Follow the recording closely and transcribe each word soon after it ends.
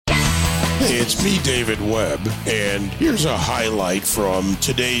Hey, it's me, David Webb, and here's a highlight from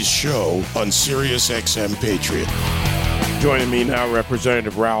today's show on Sirius XM Patriot. Joining me now,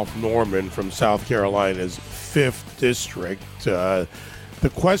 Representative Ralph Norman from South Carolina's 5th District. The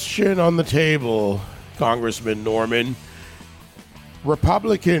question on the table, Congressman Norman,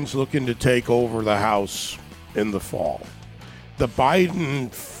 Republicans looking to take over the House in the fall. The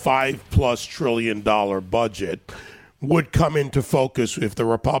Biden $5+ trillion budget would come into focus if the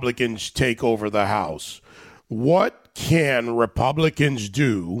Republicans take over the House. What can Republicans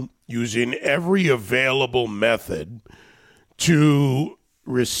do using every available method to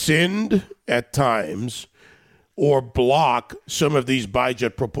rescind at times or block some of these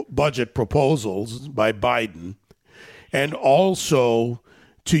budget proposals by Biden, and also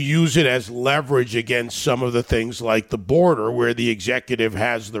to use it as leverage against some of the things like the border, where the executive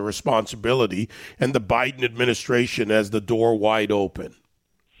has the responsibility and the Biden administration has the door wide open?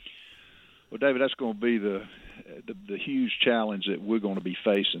 Well, David, that's going to be the huge challenge that we're going to be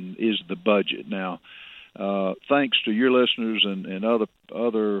facing is the budget. Now, thanks to your listeners and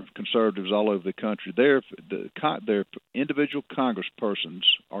other conservatives all over the country, their individual congresspersons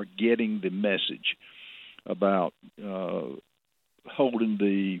are getting the message about holding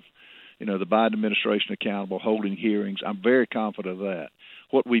the Biden administration accountable, holding hearings. I'm very confident of that.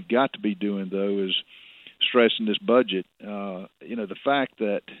 What we've got to be doing, though, is stressing this budget. The fact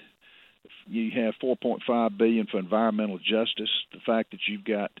that you have $4.5 billion for environmental justice, the fact that you've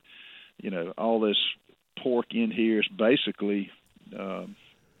got, all this pork in here is basically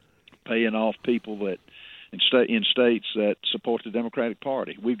paying off people that in states that support the Democratic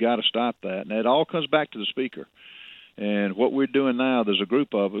Party. We've got to stop that, and it all comes back to the Speaker. And what we're doing now, there's a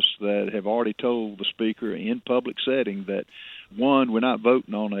group of us that have already told the Speaker in public setting that, one, we're not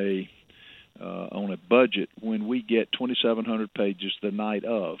voting on a budget when we get 2,700 pages the night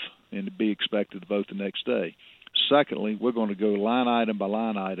of and to be expected to vote the next day. Secondly, we're going to go line item by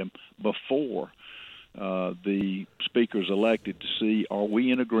line item before the Speaker is elected to see, are we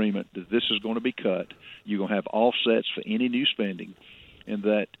in agreement that this is going to be cut? You're going to have offsets for any new spending, and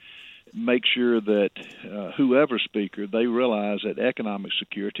that make sure that whoever's Speaker, they realize that economic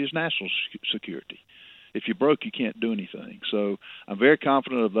security is national security. If you're broke, you can't do anything. So I'm very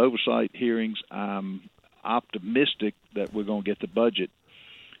confident of the oversight hearings. I'm optimistic that we're going to get the budget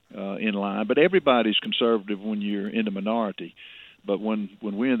in line. But everybody's conservative when you're in the minority. But when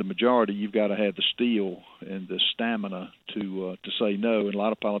we're in the majority, you've got to have the steel and the stamina to say no, and a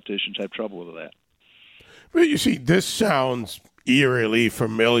lot of politicians have trouble with that. Well, you see, this sounds eerily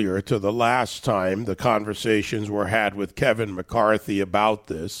familiar to the last time the conversations were had with Kevin McCarthy about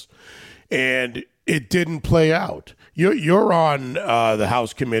this, and it didn't play out. You're on the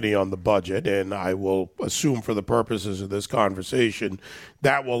House Committee on the Budget, and I will assume for the purposes of this conversation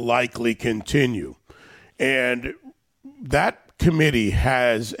that will likely continue. And that committee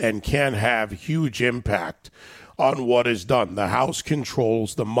has and can have huge impact on what is done. The House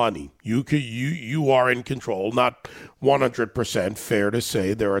controls the money. You are in control, not 100%, fair to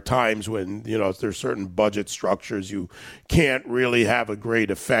say. There are times when, there's certain budget structures you can't really have a great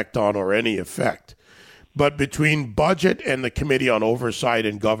effect on or any effect. But between budget and the Committee on Oversight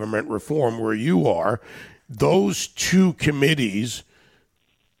and Government Reform, where you are, those two committees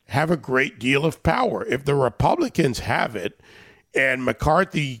have a great deal of power. If the Republicans have it, and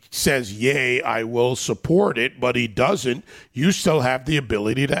McCarthy says, yay, I will support it, but he doesn't, you still have the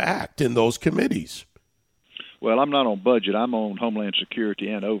ability to act in those committees. Well, I'm not on budget. I'm on Homeland Security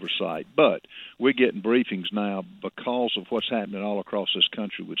and Oversight. But we're getting briefings now because of what's happening all across this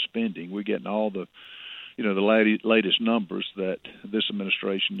country with spending. We're getting all the latest numbers that this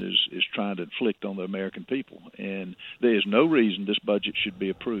administration is trying to inflict on the American people. And there is no reason this budget should be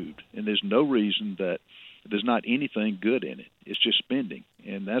approved. And there's no reason that there's not anything good in it. It's just spending.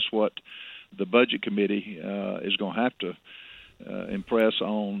 And that's what the Budget Committee is going to have to impress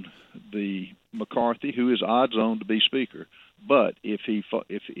on the McCarthy, who is odds on to be Speaker. But if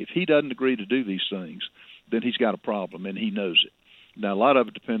he doesn't agree to do these things, then he's got a problem, and he knows it. Now, a lot of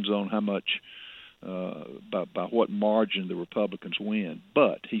it depends on how much, by what margin the Republicans win.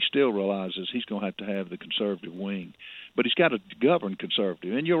 But he still realizes he's going to have the conservative wing. But he's got to govern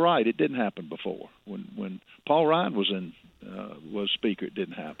conservative. And you're right, it didn't happen before. When Paul Ryan was Speaker, it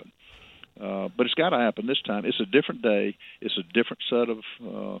didn't happen. But it's got to happen this time. It's a different day. It's a different set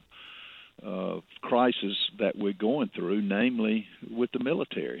of crisis that we're going through, namely with the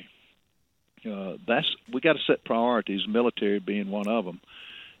military. We got to set priorities, military being one of them.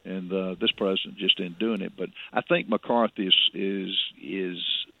 And this president just isn't doing it. But I think McCarthy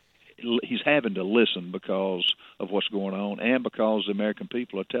he's having to listen because of what's going on and because the American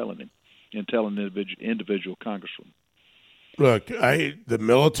people are telling him. and tell an individual congressman. Look, the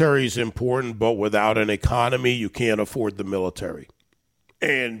military is important, but without an economy, you can't afford the military.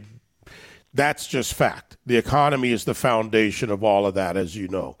 And that's just fact. The economy is the foundation of all of that, as you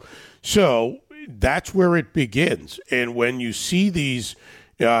know. So that's where it begins. And when you see these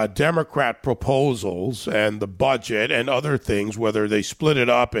Democrat proposals and the budget and other things, whether they split it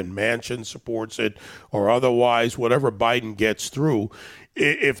up and Manchin supports it or otherwise, whatever Biden gets through,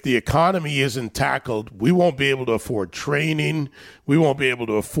 if the economy isn't tackled, we won't be able to afford training. We won't be able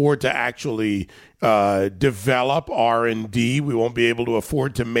to afford to actually develop R&D. We won't be able to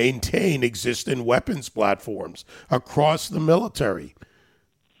afford to maintain existing weapons platforms across the military.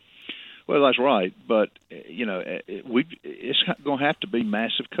 Well, that's right, but it's going to have to be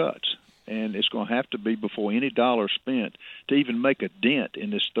massive cuts, and it's going to have to be before any dollar spent to even make a dent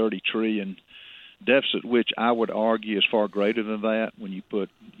in this $30 trillion deficit, which I would argue is far greater than that when you put,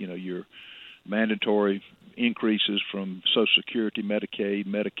 your mandatory increases from Social Security, Medicaid,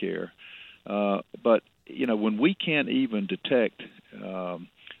 Medicare. But when we can't even detect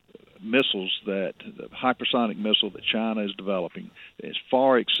missiles, that the hypersonic missile that China is developing, it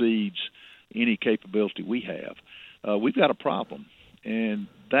far exceeds any capability we have. We've got a problem, and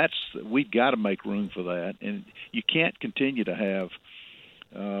we've got to make room for that. And you can't continue to have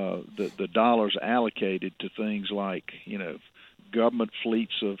the dollars allocated to things like government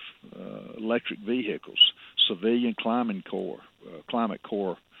fleets of electric vehicles, civilian climate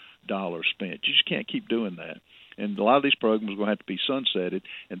corps dollars spent. You just can't keep doing that. And a lot of these programs are going to have to be sunsetted,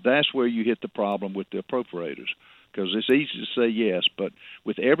 and that's where you hit the problem with the appropriators, because it's easy to say yes, but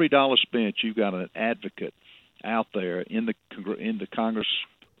with every dollar spent, you've got an advocate out there in the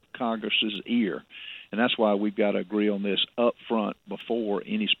Congress's ear, and that's why we've got to agree on this up front before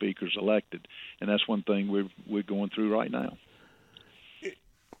any speaker's elected, and that's one thing we're going through right now.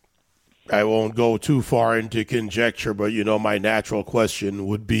 I won't go too far into conjecture, but, my natural question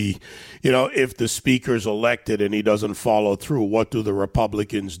would be, if the speaker's elected and he doesn't follow through, what do the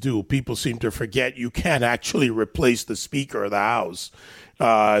Republicans do? People seem to forget you can't actually replace the Speaker of the House.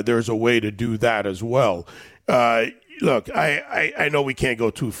 There's a way to do that as well. Look, I know we can't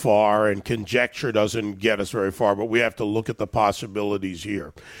go too far, and conjecture doesn't get us very far, but we have to look at the possibilities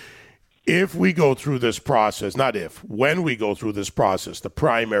here. If we go through this process, when we go through this process, the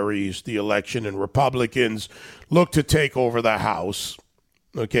primaries, the election, and Republicans look to take over the House,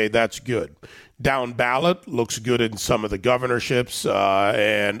 okay, that's good. Down ballot looks good in some of the governorships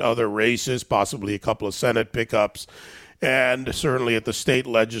and other races, possibly a couple of Senate pickups, and certainly at the state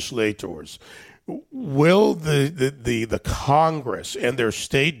legislators. Will the Congress and their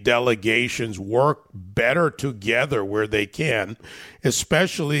state delegations work better together where they can,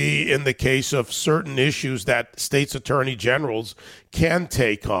 especially in the case of certain issues that states' attorney generals can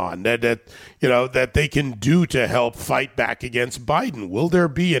take on, that they can do to help fight back against Biden? Will there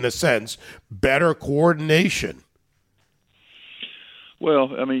be, in a sense, better coordination? Well,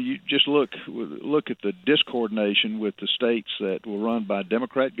 you just look at the discoordination with the states that were run by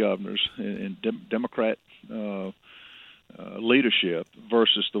Democrat governors and Democrat leadership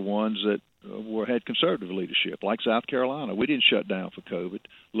versus the ones that had conservative leadership, like South Carolina. We didn't shut down for COVID.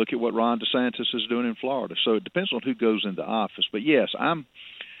 Look at what Ron DeSantis is doing in Florida. So it depends on who goes into office. But yes,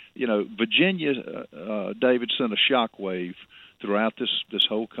 Virginia, David, sent a shockwave throughout this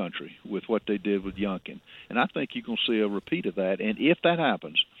whole country with what they did with Youngkin. And I think you're going to see a repeat of that. And if that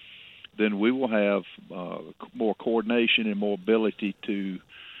happens, then we will have more coordination and more ability to,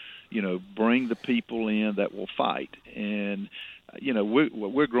 bring the people in that will fight. And,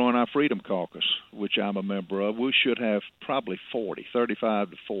 we're growing our Freedom Caucus, which I'm a member of. We should have probably 35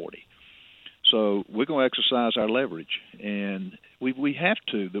 to 40. So we're going to exercise our leverage. And we have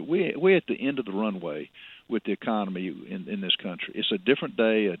to. We're at the end of the runway with the economy in this country. It's a different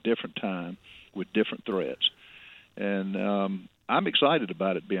day, a different time, with different threats. And I'm excited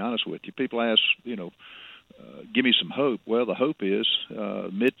about it, to be honest with you. People ask, give me some hope. Well, the hope is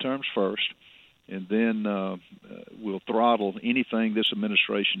midterms first, and then we'll throttle anything this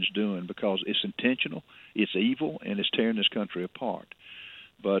administration is doing because it's intentional, it's evil, and it's tearing this country apart.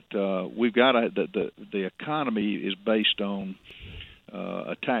 But we've got the economy is based on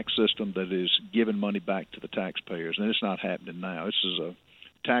a tax system that is giving money back to the taxpayers, and it's not happening now. This is a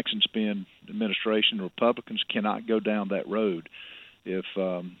tax and spend administration. Republicans cannot go down that road if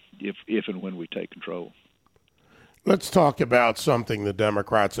and when we take control. Let's talk about something the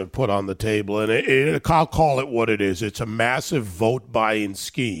Democrats have put on the table, and I'll call it what it is. It's a massive vote-buying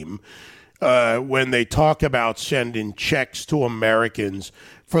scheme. When they talk about sending checks to Americans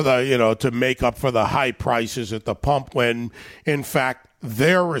for to make up for the high prices at the pump, when in fact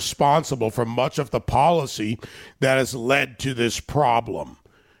they're responsible for much of the policy that has led to this problem.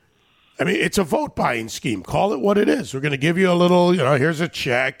 I mean, it's a vote buying scheme. Call it what it is. We're going to give you a little, here's a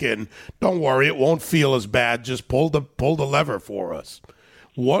check, and don't worry, it won't feel as bad. Just pull the lever for us.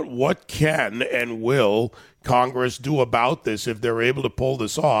 What can and will Congress do about this if they're able to pull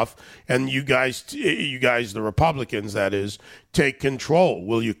this off? And you guys, the Republicans, that is, take control.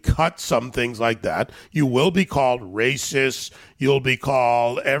 Will you cut some things like that? You will be called racist. You'll be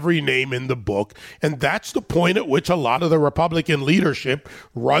called every name in the book. And that's the point at which a lot of the Republican leadership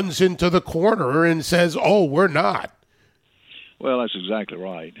runs into the corner and says, oh, we're not. Well, that's exactly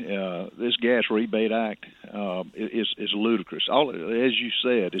right. This Gas Rebate Act is ludicrous. As you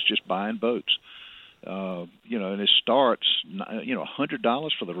said, it's just buying votes. And it starts, $100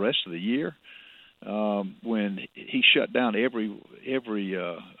 for the rest of the year. When he shut down every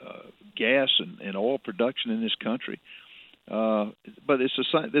gas and oil production in this country. But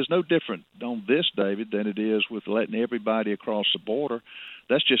there's no different on this, David, than it is with letting everybody across the border.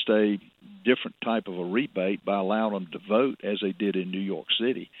 That's just a different type of a rebate by allowing them to vote as they did in New York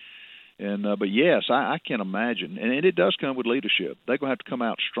City. And but yes, I can imagine, and it does come with leadership. They're going to have to come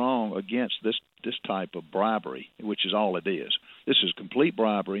out strong against this type of bribery, which is all it is. This is complete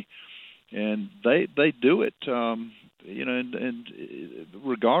bribery, and they do it, and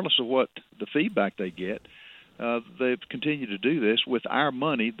regardless of what the feedback they get. They've continued to do this with our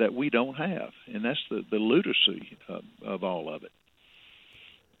money that we don't have, and that's the lunacy of all of it.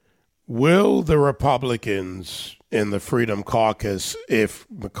 Will the Republicans in the Freedom Caucus, if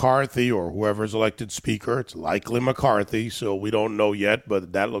McCarthy or whoever's elected speaker, it's likely McCarthy, so we don't know yet,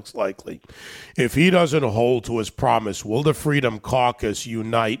 but that looks likely. If he doesn't hold to his promise, will the Freedom Caucus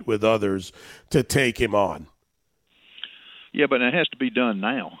unite with others to take him on? Yeah, but it has to be done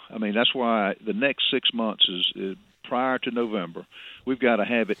now. I mean, that's why the next 6 months is prior to November. We've got to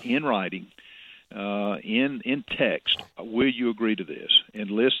have it in writing, in text. Will you agree to this?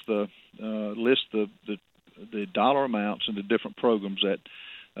 And list the dollar amounts and the different programs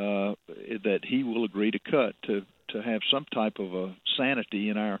that he will agree to cut to have some type of a sanity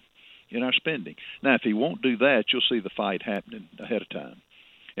in our spending. Now, if he won't do that, you'll see the fight happening ahead of time.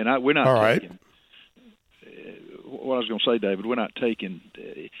 And we're not all taking. Right. What I was going to say, David, we're not taking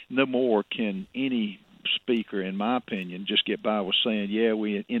no more can any speaker, in my opinion, just get by with saying, yeah,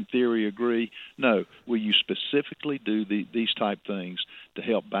 we in theory agree. No, will you specifically do these type things to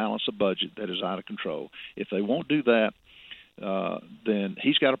help balance a budget that is out of control? If they won't do that, then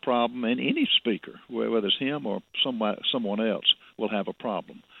he's got a problem, and any speaker, whether it's him or someone else, will have a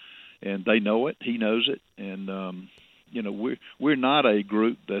problem. And they know it. He knows it. And we're not a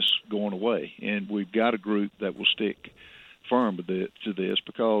group that's going away, and we've got a group that will stick firm to this,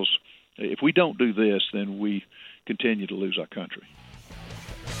 because if we don't do this, then we continue to lose our country.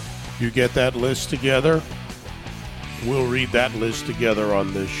 You get that list together, we'll read that list together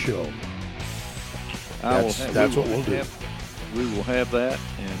on this show. That's what we'll do. We will have that,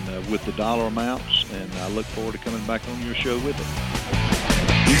 and with the dollar amounts, and I look forward to coming back on your show with it.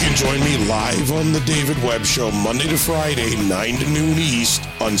 You can join me live on The David Webb Show Monday to Friday, 9 to noon East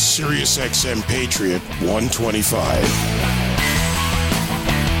on SiriusXM Patriot 125.